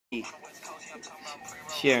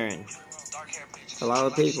sharing. A lot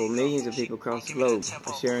of people, millions of people across the globe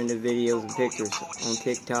are sharing their videos and pictures on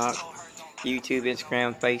TikTok, YouTube,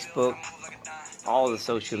 Instagram, Facebook, all the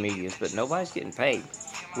social medias, but nobody's getting paid.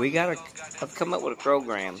 We gotta come up with a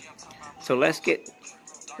program. So let's get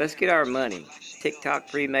our money. TikTok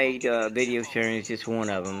pre-made video sharing is just one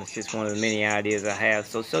of them. It's just one of the many ideas I have.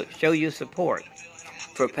 So show your support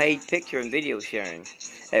for paid picture and video sharing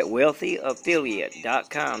at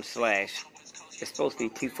wealthyaffiliate.com/ it's supposed to be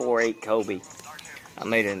 248 Kobe. I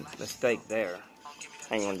made a mistake there.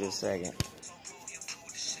 Hang on just a second.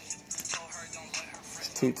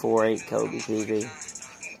 It's 248 Kobe TV.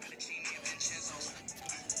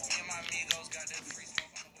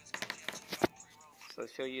 So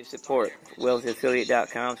show your support.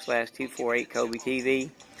 wealthyaffiliate.com / 248 Kobe TV.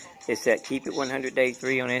 It's that Keep It 100 Day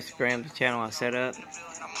 3 on Instagram, the channel I set up.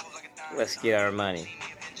 Let's get our money.